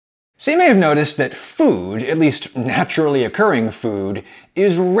So you may have noticed that food, at least naturally occurring food,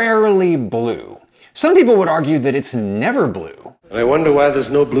 is rarely blue. Some people would argue that it's never blue. And I wonder why there's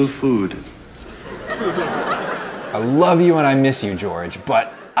no blue food. I love you and I miss you, George,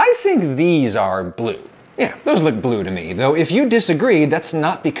 but I think these are blue. Yeah, those look blue to me, though if you disagree, that's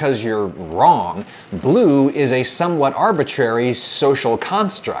not because you're wrong. Blue is a somewhat arbitrary social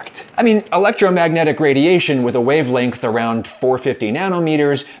construct. I mean, electromagnetic radiation with a wavelength around 450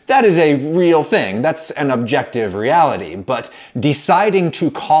 nanometers, that is a real thing. That's an objective reality. But deciding to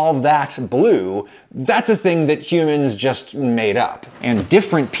call that blue, that's a thing that humans just made up. And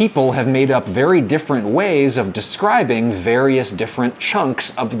different people have made up very different ways of describing various different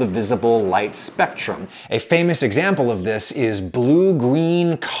chunks of the visible light spectrum. A famous example of this is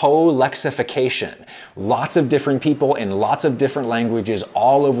blue-green co-lexification. Lots of different people in lots of different languages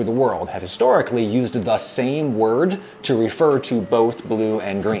all over the world have historically used the same word to refer to both blue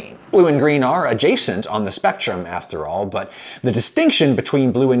and green. Blue and green are adjacent on the spectrum, after all, but the distinction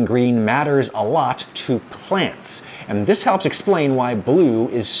between blue and green matters a lot to plants, and this helps explain why blue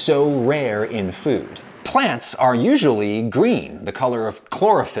is so rare in food. Plants are usually green, the color of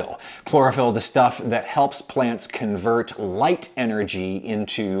chlorophyll. Chlorophyll, the stuff that helps plants convert light energy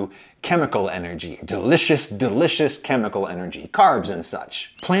into chemical energy. Delicious, delicious chemical energy, carbs and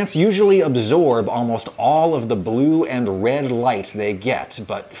such. Plants usually absorb almost all of the blue and red light they get,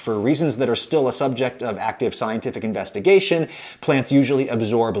 but for reasons that are still a subject of active scientific investigation, plants usually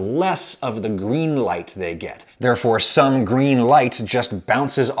absorb less of the green light they get. Therefore, some green light just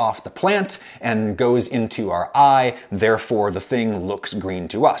bounces off the plant and goes into our eye, therefore the thing looks green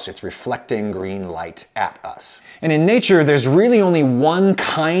to us. It's reflecting green light at us. And in nature, there's really only one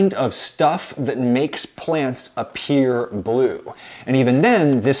kind of stuff that makes plants appear blue. And even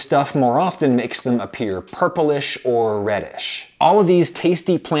then, this stuff more often makes them appear purplish or reddish. All of these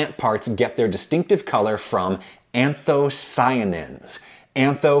tasty plant parts get their distinctive color from anthocyanins.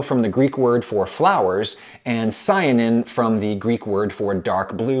 Antho from the Greek word for flowers, and cyanin from the Greek word for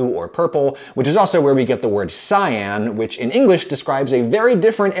dark blue or purple, which is also where we get the word cyan, which in English describes a very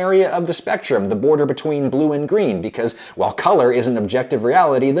different area of the spectrum, the border between blue and green, because while color is an objective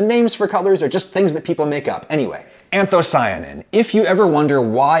reality, the names for colors are just things that people make up. Anyway, anthocyanin. If you ever wonder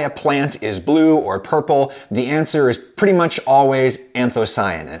why a plant is blue or purple, the answer is pretty much always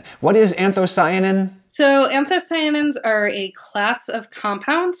anthocyanin. What is anthocyanin? So anthocyanins are a class of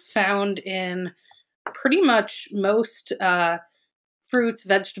compounds found in pretty much most fruits,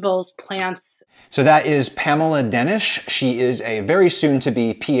 vegetables, plants. So that is Pamela Denish. She is a very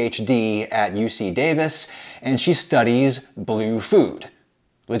soon-to-be PhD at UC Davis, and she studies blue food.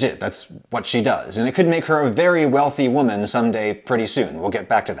 Legit, that's what she does. And it could make her a very wealthy woman someday pretty soon. We'll get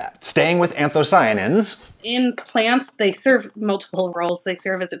back to that. Staying with anthocyanins. In plants, they serve multiple roles. They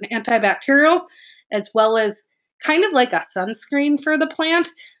serve as an antibacterial, as well as kind of like a sunscreen for the plant.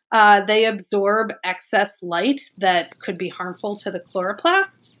 They absorb excess light that could be harmful to the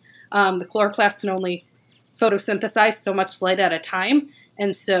chloroplasts. The chloroplasts can only photosynthesize so much light at a time,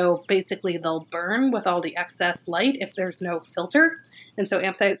 and so basically they'll burn with all the excess light if there's no filter. And so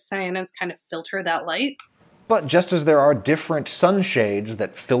anthocyanins kind of filter that light. But just as there are different sunshades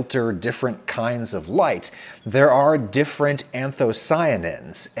that filter different kinds of light, there are different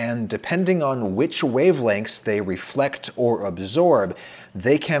anthocyanins, and depending on which wavelengths they reflect or absorb,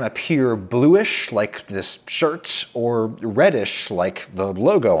 they can appear bluish, like this shirt, or reddish, like the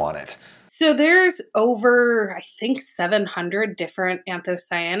logo on it. So there's over, I think, 700 different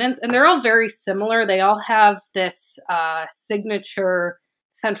anthocyanins, and they're all very similar. They all have this signature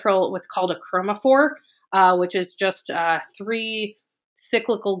central, what's called a chromophore, which is just 3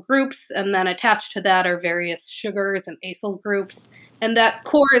 cyclical groups, and then attached to that are various sugars and acyl groups. And that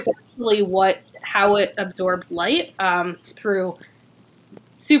core is actually how it absorbs light through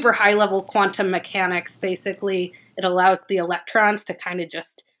super high-level quantum mechanics. Basically, it allows the electrons to kind of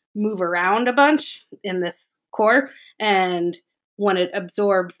just move around a bunch in this core, and when it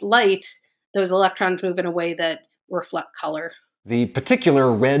absorbs light, those electrons move in a way that reflect color. The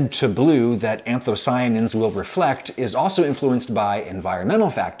particular red to blue that anthocyanins will reflect is also influenced by environmental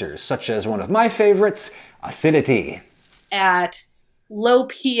factors, such as one of my favorites, acidity. At low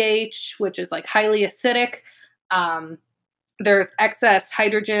pH, which is like highly acidic, there's excess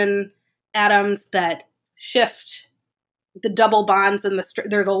hydrogen atoms that shift the double bonds in the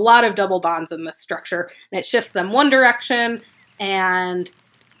there's a lot of double bonds in this structure, and it shifts them one direction, and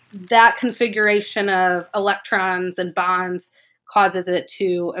that configuration of electrons and bonds causes it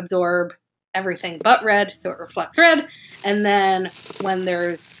to absorb everything but red, so it reflects red. And then when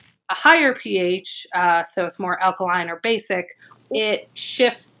there's a higher pH, so it's more alkaline or basic, it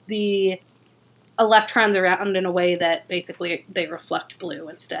shifts the electrons around in a way that basically they reflect blue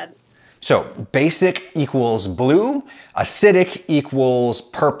instead. So basic equals blue, acidic equals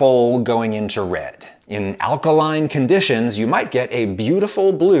purple going into red. In alkaline conditions, you might get a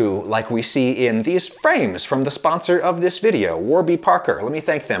beautiful blue like we see in these frames from the sponsor of this video, Warby Parker. Let me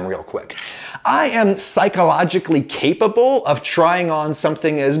thank them real quick. I am psychologically capable of trying on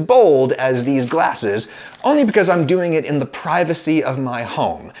something as bold as these glasses, only because I'm doing it in the privacy of my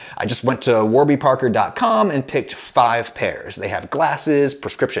home. I just went to warbyparker.com and picked 5 pairs. They have glasses,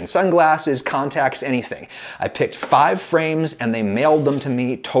 prescription sunglasses, contacts, anything. I picked 5 frames and they mailed them to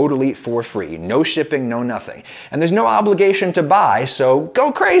me totally for free. No shipping, no nothing. And there's no obligation to buy, so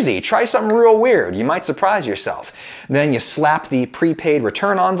go crazy. Try something real weird. You might surprise yourself. Then you slap the prepaid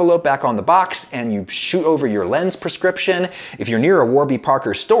return envelope back on the box and you shoot over your lens prescription. If you're near a Warby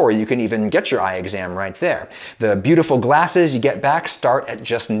Parker store, you can even get your eye exam right there. The beautiful glasses you get back start at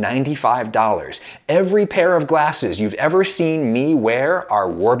just $95. Every pair of glasses you've ever seen me wear are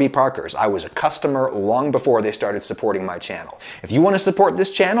Warby Parkers. I was a customer long before they started supporting my channel. If you want to support this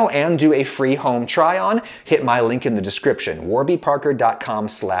channel and do a free home try-on, hit my link in the description,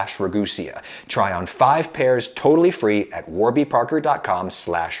 warbyparker.com/Ragusia. Try on 5 pairs totally free at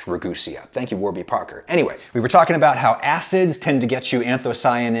warbyparker.com/Ragusia. Thank you, Warby Parker. Anyway, we were talking about how acids tend to get you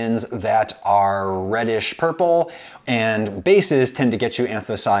anthocyanins that are reddish purple, and bases tend to get you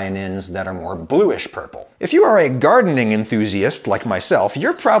anthocyanins that are more bluish purple. If you are a gardening enthusiast like myself,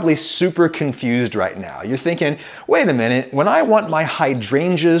 you're probably super confused right now. You're thinking, wait a minute, when I want my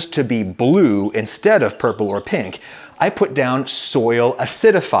hydrangeas to be blue instead of purple or pink, I put down soil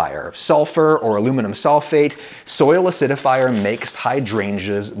acidifier, sulfur or aluminum sulfate. Soil acidifier makes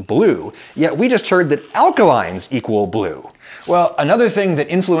hydrangeas blue. Yet we just heard that alkalines equal blue. Well, another thing that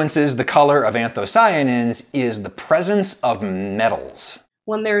influences the color of anthocyanins is the presence of metals.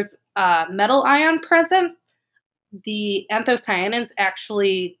 When there's a metal ion present, the anthocyanins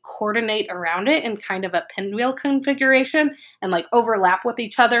actually coordinate around it in kind of a pinwheel configuration and like overlap with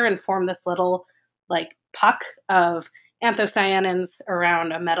each other and form this little like puck of anthocyanins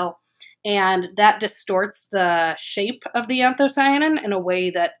around a metal. And that distorts the shape of the anthocyanin in a way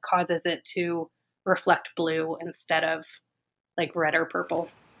that causes it to reflect blue instead of like red or purple.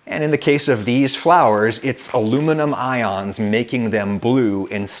 And in the case of these flowers, it's aluminum ions making them blue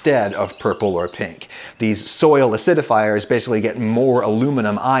instead of purple or pink. These soil acidifiers basically get more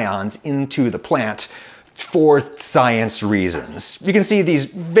aluminum ions into the plant for science reasons. You can see these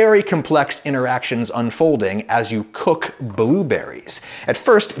very complex interactions unfolding as you cook blueberries. At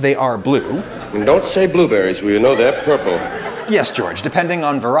first, they are blue. And don't say blueberries, we know they're purple. Yes, George, depending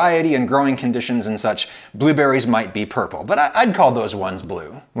on variety and growing conditions and such, blueberries might be purple, but I'd call those ones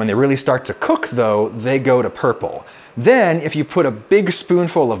blue. When they really start to cook, though, they go to purple. Then, if you put a big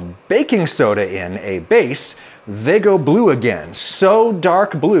spoonful of baking soda in, a base, they go blue again, so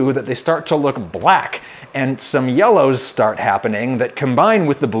dark blue that they start to look black, and some yellows start happening that combine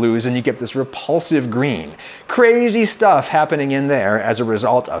with the blues and you get this repulsive green. Crazy stuff happening in there as a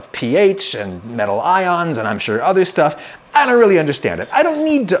result of pH and metal ions and I'm sure other stuff. I don't really understand it. I don't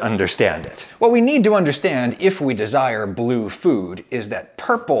need to understand it. What we need to understand if we desire blue food is that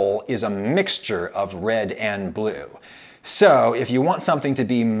purple is a mixture of red and blue. So if you want something to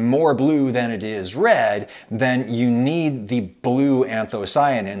be more blue than it is red, then you need the blue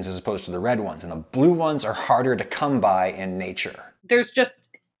anthocyanins as opposed to the red ones. And the blue ones are harder to come by in nature. There's just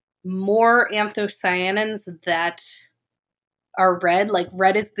more anthocyanins that are red. Like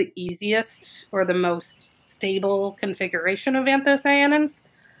red is the easiest or the most stable configuration of anthocyanins.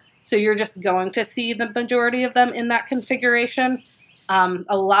 So you're just going to see the majority of them in that configuration.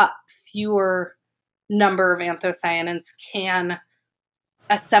 A lot fewer number of anthocyanins can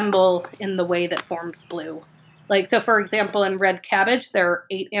assemble in the way that forms blue. Like, so for example, in red cabbage, there are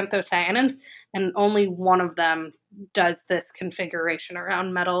 8 anthocyanins, and only one of them does this configuration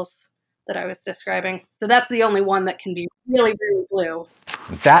around metals that I was describing. So that's the only one that can be really, really blue.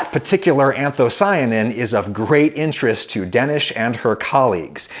 That particular anthocyanin is of great interest to Denish and her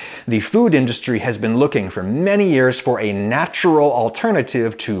colleagues. The food industry has been looking for many years for a natural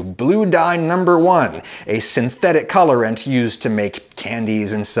alternative to blue dye number 1, a synthetic colorant used to make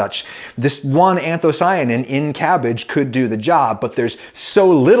candies and such. This one anthocyanin in cabbage could do the job, but there's so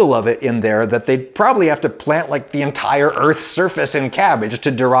little of it in there that they'd probably have to plant like the entire Earth's surface in cabbage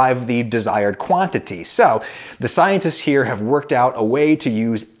to derive the desired quantity. So the scientists here have worked out a way to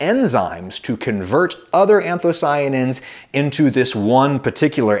use enzymes to convert other anthocyanins into this one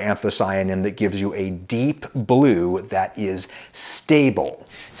particular anthocyanin that gives you a deep blue that is stable.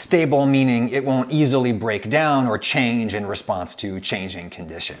 Stable meaning it won't easily break down or change in response to changing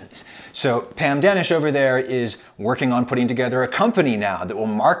conditions. So Pam Danish over there is working on putting together a company now that will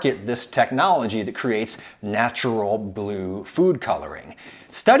market this technology that creates natural blue food coloring.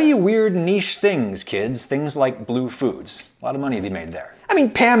 Study weird niche things, kids. Things like blue foods. A lot of money to be made there. I mean,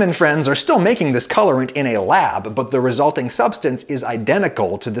 Pam and friends are still making this colorant in a lab, but the resulting substance is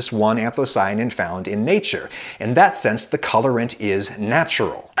identical to this one anthocyanin found in nature. In that sense, the colorant is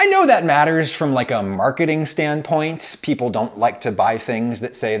natural. I know that matters from like a marketing standpoint. People don't like to buy things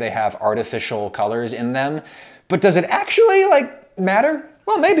that say they have artificial colors in them. But does it actually, matter?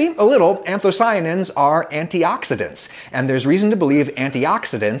 Well, maybe a little. Anthocyanins are antioxidants, and there's reason to believe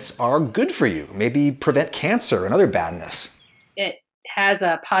antioxidants are good for you. Maybe prevent cancer and other badness. It has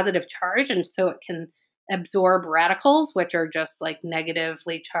a positive charge, and so it can absorb radicals, which are just like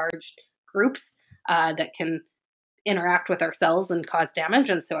negatively charged groups that can interact with our cells and cause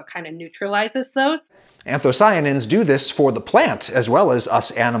damage, and so it kind of neutralizes those. Anthocyanins do this for the plant, as well as us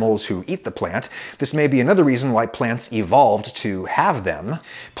animals who eat the plant. This may be another reason why plants evolved to have them.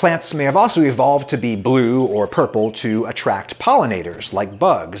 Plants may have also evolved to be blue or purple to attract pollinators, like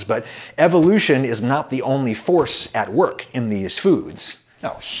bugs, but evolution is not the only force at work in these foods.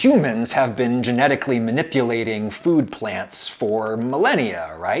 Now, humans have been genetically manipulating food plants for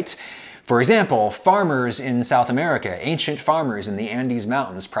millennia, right? For example, farmers in South America, ancient farmers in the Andes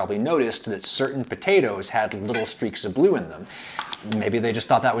Mountains, probably noticed that certain potatoes had little streaks of blue in them. Maybe they just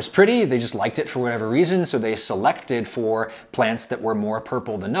thought that was pretty, they just liked it for whatever reason, so they selected for plants that were more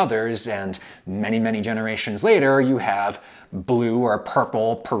purple than others, and many, many generations later, you have blue or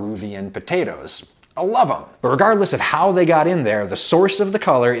purple Peruvian potatoes. I love them. But regardless of how they got in there, the source of the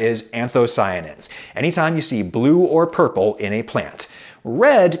color is anthocyanins. Anytime you see blue or purple in a plant.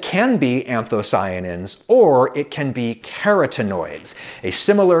 Red can be anthocyanins, or it can be carotenoids, a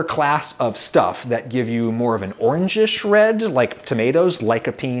similar class of stuff that give you more of an orangish red, like tomatoes.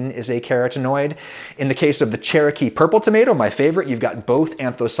 Lycopene is a carotenoid. In the case of the Cherokee purple tomato, my favorite, you've got both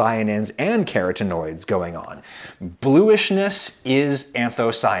anthocyanins and carotenoids going on. Bluishness is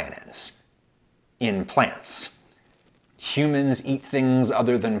anthocyanins in plants. Humans eat things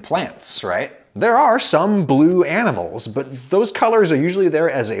other than plants, right? There are some blue animals, but those colors are usually there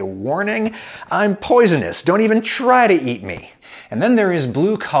as a warning. I'm poisonous, don't even try to eat me. And then there is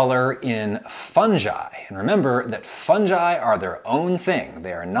blue color in fungi. And remember that fungi are their own thing.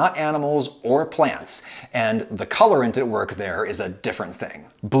 They are not animals or plants. And the colorant at work there is a different thing.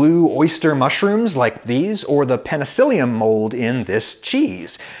 Blue oyster mushrooms like these, or the penicillium mold in this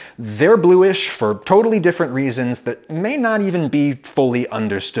cheese. They're bluish for totally different reasons that may not even be fully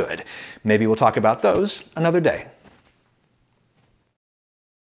understood. Maybe we'll talk about those another day.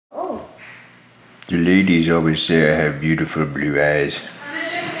 Oh. The ladies always say I have beautiful blue eyes.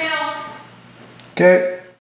 Okay.